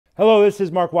Hello, this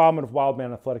is Mark Wildman of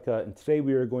Wildman Athletica, and today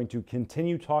we are going to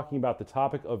continue talking about the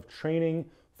topic of training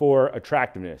for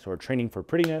attractiveness, or training for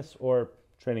prettiness, or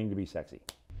training to be sexy.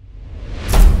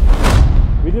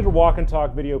 We did a walk and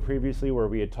talk video previously where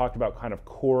we had talked about kind of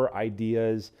core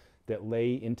ideas that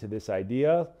lay into this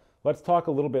idea. Let's talk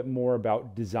a little bit more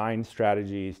about design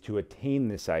strategies to attain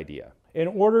this idea. In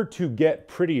order to get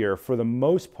prettier, for the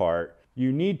most part,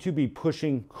 you need to be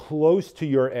pushing close to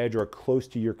your edge or close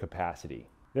to your capacity.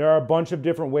 There are a bunch of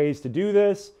different ways to do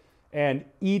this, and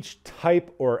each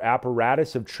type or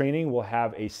apparatus of training will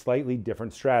have a slightly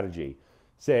different strategy.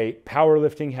 Say,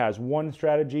 powerlifting has one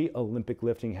strategy, Olympic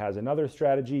lifting has another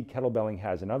strategy, kettlebelling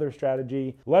has another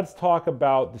strategy. Let's talk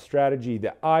about the strategy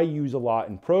that I use a lot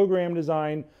in program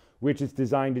design, which is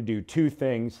designed to do two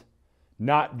things.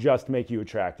 Not just make you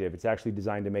attractive, it's actually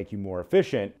designed to make you more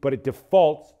efficient, but it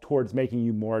defaults towards making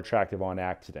you more attractive on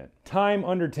accident. Time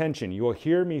under tension. You will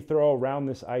hear me throw around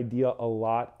this idea a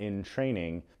lot in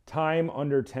training. Time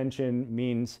under tension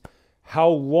means how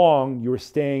long you're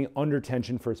staying under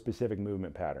tension for a specific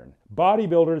movement pattern.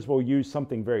 Bodybuilders will use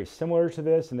something very similar to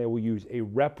this, and they will use a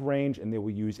rep range and they will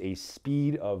use a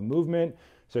speed of movement.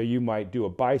 So you might do a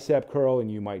bicep curl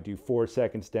and you might do 4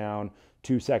 seconds down,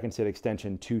 2 seconds at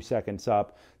extension, 2 seconds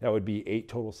up. That would be 8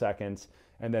 total seconds.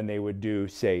 And then they would do,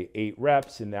 say, 8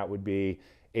 reps, and that would be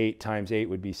 8 times 8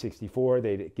 would be 64.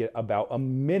 They'd get about a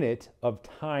minute of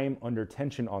time under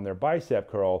tension on their bicep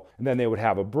curl, and then they would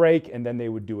have a break, and then they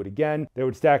would do it again. They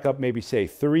would stack up maybe, say,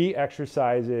 3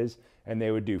 exercises, and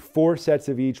they would do 4 sets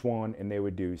of each one, and they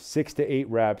would do 6 to 8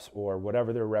 reps, or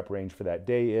whatever their rep range for that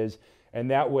day is. And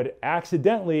that would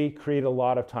accidentally create a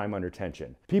lot of time under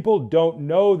tension. People don't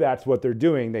know that's what they're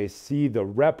doing. They see the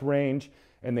rep range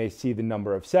and they see the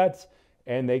number of sets,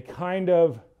 and they kind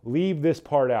of leave this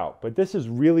part out. But this is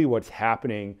really what's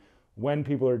happening when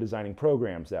people are designing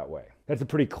programs that way. That's a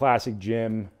pretty classic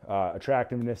gym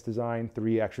attractiveness design.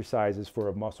 3 exercises for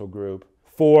a muscle group,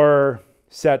 4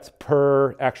 sets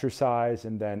per exercise,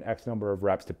 and then X number of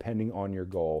reps depending on your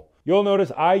goal. You'll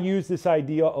notice I use this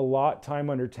idea a lot, time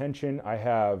under tension. I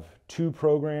have 3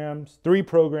 programs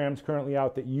currently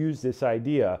out that use this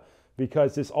idea,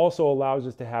 because this also allows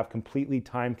us to have completely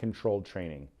time-controlled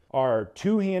training. Our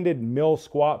 2-handed mill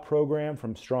squat program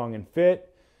from Strong and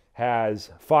Fit has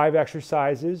 5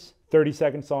 exercises, 30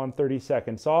 seconds on, 30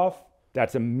 seconds off.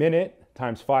 That's a minute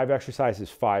times 5 exercises,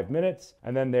 5 minutes.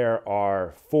 And then there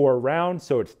are 4 rounds,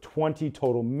 so it's 20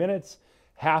 total minutes.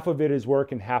 Half of it is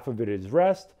work and half of it is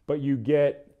rest, but you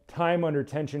get time under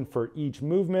tension for each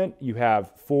movement. You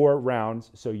have 4 rounds,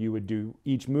 so you would do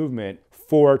each movement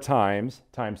 4 times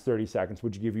 30 seconds,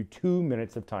 which would give you 2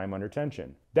 minutes of time under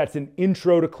tension. That's an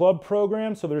intro to club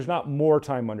program, so there's not more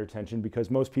time under tension, because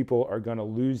most people are gonna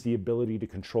lose the ability to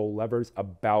control levers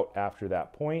about after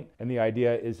that point. And the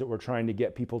idea is that we're trying to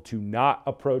get people to not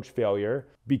approach failure,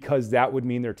 because that would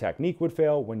mean their technique would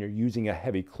fail. When you're using a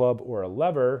heavy club or a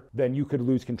lever, then you could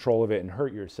lose control of it and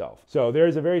hurt yourself. So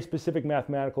there's a very specific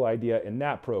mathematical idea in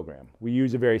that program. We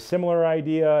use a very similar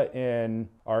idea in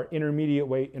our intermediate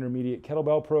weight, intermediate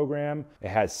kettlebell program. It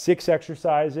has 6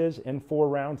 exercises and 4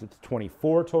 rounds. It's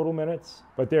 24 total minutes,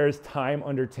 but there is time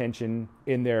under tension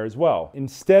in there as well.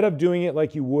 Instead of doing it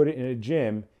like you would in a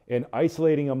gym and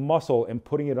isolating a muscle and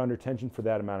putting it under tension for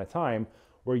that amount of time,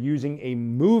 we're using a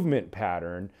movement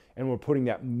pattern, and we're putting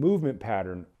that movement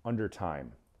pattern under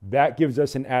time. That gives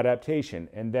us an adaptation.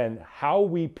 And then how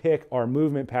we pick our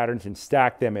movement patterns and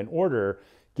stack them in order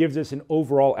gives us an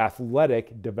overall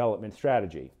athletic development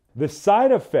strategy. The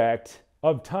side effect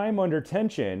of time under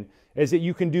tension is that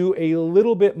you can do a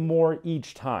little bit more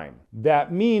each time.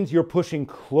 That means you're pushing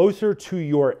closer to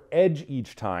your edge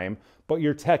each time, but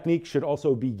your technique should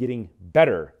also be getting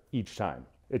better each time.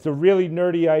 It's a really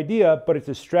nerdy idea, but it's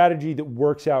a strategy that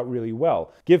works out really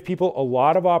well. Give people a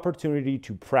lot of opportunity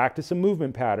to practice a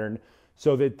movement pattern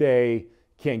so that they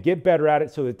can get better at it,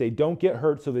 so that they don't get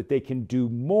hurt, so that they can do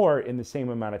more in the same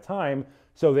amount of time,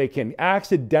 so they can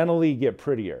accidentally get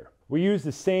prettier. We use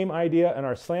the same idea in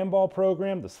our slam ball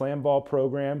program. The slam ball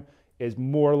program is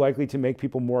more likely to make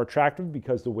people more attractive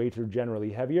because the weights are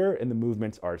generally heavier and the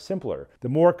movements are simpler. The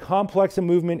more complex a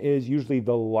movement is, usually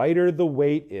the lighter the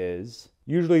weight is,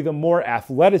 usually the more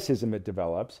athleticism it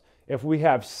develops. If we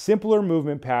have simpler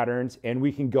movement patterns and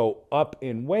we can go up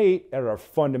in weight at our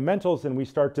fundamentals, then we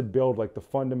start to build like the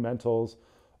fundamentals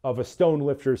of a stone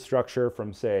lifter structure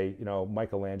from, say,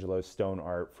 Michelangelo's stone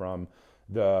art from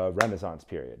the Renaissance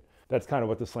period. That's kind of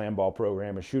what the slam ball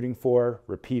program is shooting for.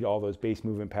 Repeat all those base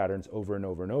movement patterns over and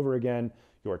over and over again.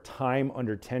 Your time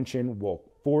under tension will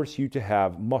force you to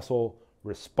have muscle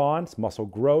response, muscle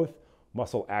growth,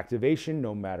 muscle activation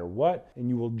no matter what, and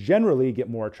you will generally get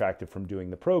more attractive from doing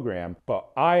the program. But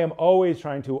I am always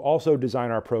trying to also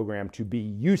design our program to be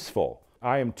useful.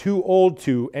 I am too old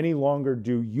to any longer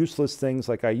do useless things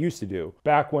like I used to do.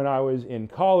 Back when I was in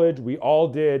college, we all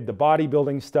did the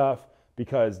bodybuilding stuff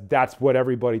because that's what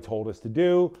everybody told us to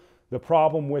do. The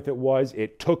problem with it was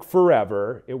it took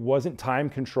forever. It wasn't time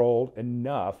controlled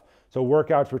enough. So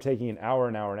workouts were taking an hour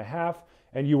and a half,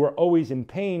 and you were always in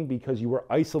pain because you were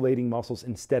isolating muscles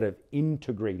instead of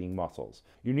integrating muscles.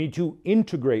 You need to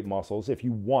integrate muscles if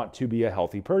you want to be a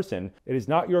healthy person. It is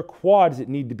not your quads that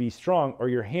need to be strong or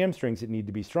your hamstrings that need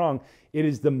to be strong. It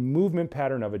is the movement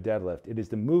pattern of a deadlift. It is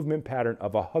the movement pattern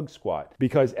of a hug squat,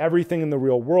 because everything in the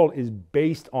real world is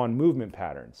based on movement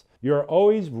patterns. You're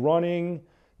always running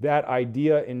that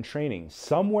idea in training,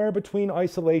 somewhere between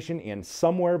isolation and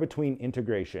somewhere between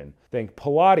integration. Think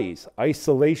Pilates,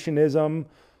 isolationism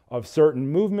of certain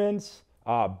movements,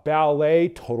 ballet,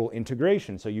 total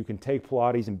integration. So you can take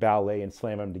Pilates and ballet and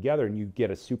slam them together and you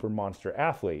get a super monster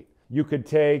athlete. You could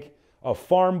take a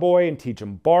farm boy and teach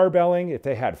them barbelling. If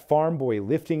they had farm boy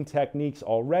lifting techniques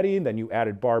already, then you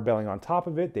added barbelling on top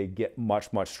of it, they'd get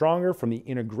much, much stronger from the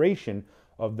integration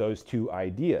of those two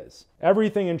ideas.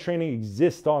 Everything in training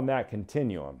exists on that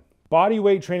continuum. Body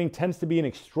weight training tends to be an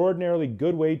extraordinarily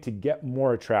good way to get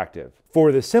more attractive,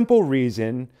 for the simple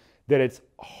reason that it's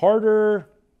harder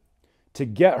to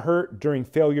get hurt during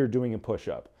failure doing a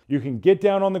push-up. You can get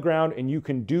down on the ground and you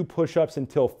can do push-ups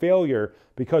until failure,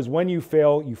 because when you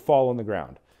fail, you fall on the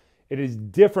ground. It is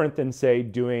different than, say,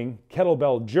 doing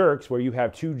kettlebell jerks where you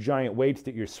have two giant weights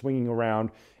that you're swinging around,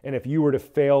 and if you were to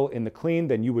fail in the clean,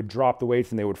 then you would drop the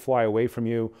weights and they would fly away from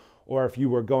you. Or if you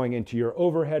were going into your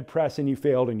overhead press and you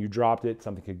failed and you dropped it,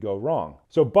 something could go wrong.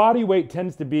 So body weight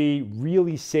tends to be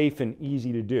really safe and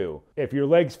easy to do. If your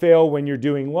legs fail when you're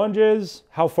doing lunges,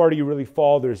 how far do you really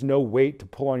fall? There's no weight to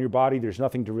pull on your body. There's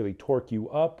nothing to really torque you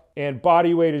up. And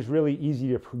body weight is really easy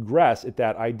to progress at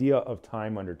that idea of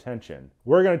time under tension.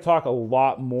 We're going to talk a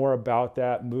lot more about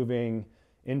that moving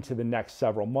into the next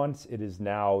several months. It is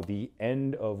now the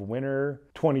end of winter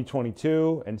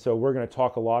 2022, and so we're going to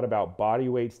talk a lot about body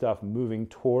weight stuff moving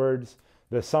towards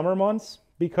the summer months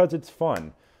because it's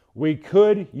fun. We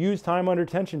could use time under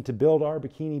tension to build our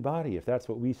bikini body if that's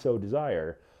what we so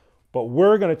desire, but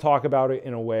we're going to talk about it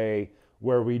in a way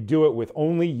where we do it with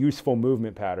only useful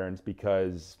movement patterns,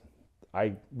 because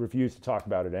I refuse to talk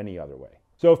about it any other way.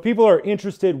 So if people are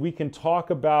interested, we can talk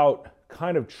about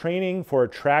kind of training for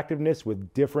attractiveness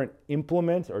with different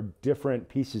implements or different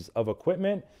pieces of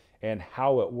equipment and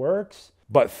how it works.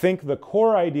 But think the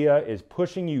core idea is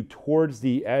pushing you towards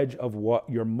the edge of what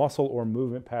your muscle or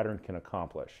movement pattern can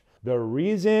accomplish. The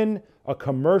reason a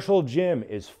commercial gym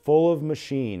is full of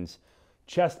machines,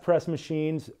 chest press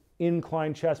machines,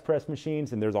 incline chest press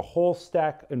machines, and there's a whole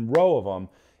stack and row of them,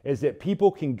 is that people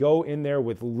can go in there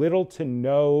with little to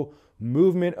no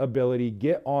movement ability,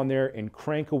 get on there and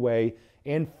crank away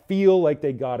and feel like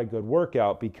they got a good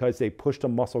workout because they pushed a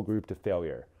muscle group to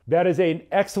failure. That is an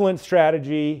excellent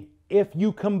strategy if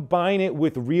you combine it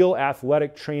with real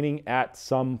athletic training at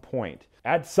some point.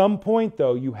 At some point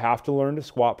though, you have to learn to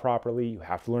squat properly, you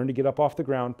have to learn to get up off the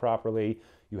ground properly,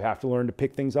 you have to learn to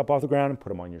pick things up off the ground and put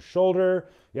them on your shoulder,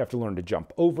 you have to learn to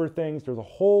jump over things. There's a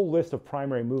whole list of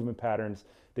primary movement patterns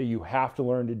that you have to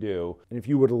learn to do. And if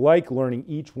you would like learning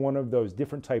each one of those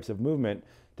different types of movement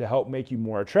to help make you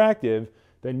more attractive,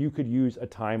 then you could use a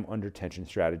time under tension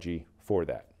strategy for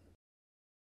that.